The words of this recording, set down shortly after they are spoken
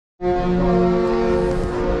Gosh,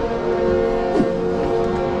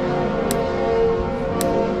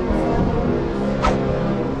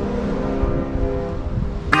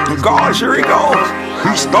 here he goes.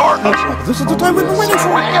 He's starting. This is the time we've been waiting for.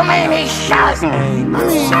 What do you mean he's starting? I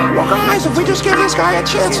mean, well, guys, if we just give this guy a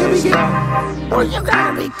chance, he'll begin. Well, you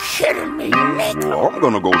gotta be kidding me, Niko. Well, I'm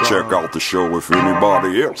gonna go check out the show if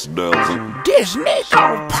anybody else doesn't.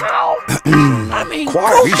 Disneyko Powe. I mean,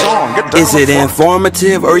 Quiet, he's on. Get down. Is it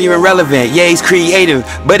informative or even relevant? Yeah, he's creative,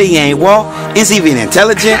 but he ain't woke. Is he even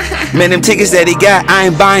intelligent? Man, them tickets that he got, I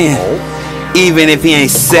ain't buying. Even if he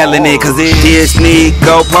ain't selling it, cause it's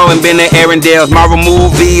Disneyko Powe and been to Arendelles. Marvel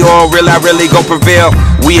movie or real, I really go prevail.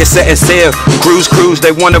 We are setting sail, cruise,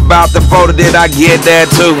 they wonder about the photo, did I get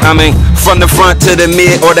that too? I mean, from the front to the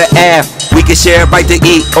mid or the aft. We can share a bite to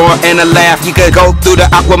eat or and a laugh. You could go through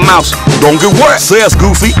the aqua mouse. Don't get wet, says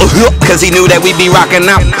Goofy. Cause he knew that we'd be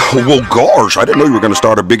rocking out. Well, gosh, I didn't know you were gonna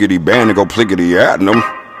start a biggity band and go plickety at them.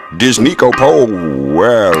 Disneyko Powe,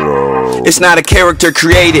 well, it's not a character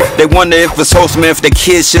created. They wonder if it's wholesome, if the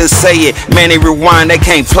kids should say it. Man, they rewind, they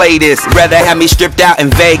can't play this. Rather have me stripped out in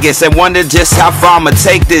Vegas and wonder just how far I'ma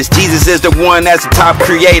take this. Jesus is the one that's the top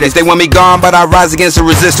creators. They want me gone, but I rise against the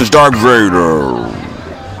resistance. Dark Vader.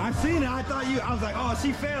 I seen it. I thought I was like, oh,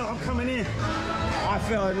 she fell. I'm coming in. I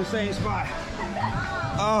fell in the same spot.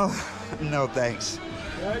 Oh, no thanks.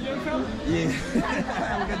 You fell? Yeah.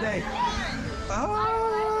 Have a good day.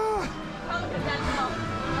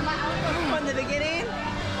 From the beginning,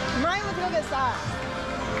 Ryan went to go get socks.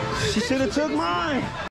 She should have took mine.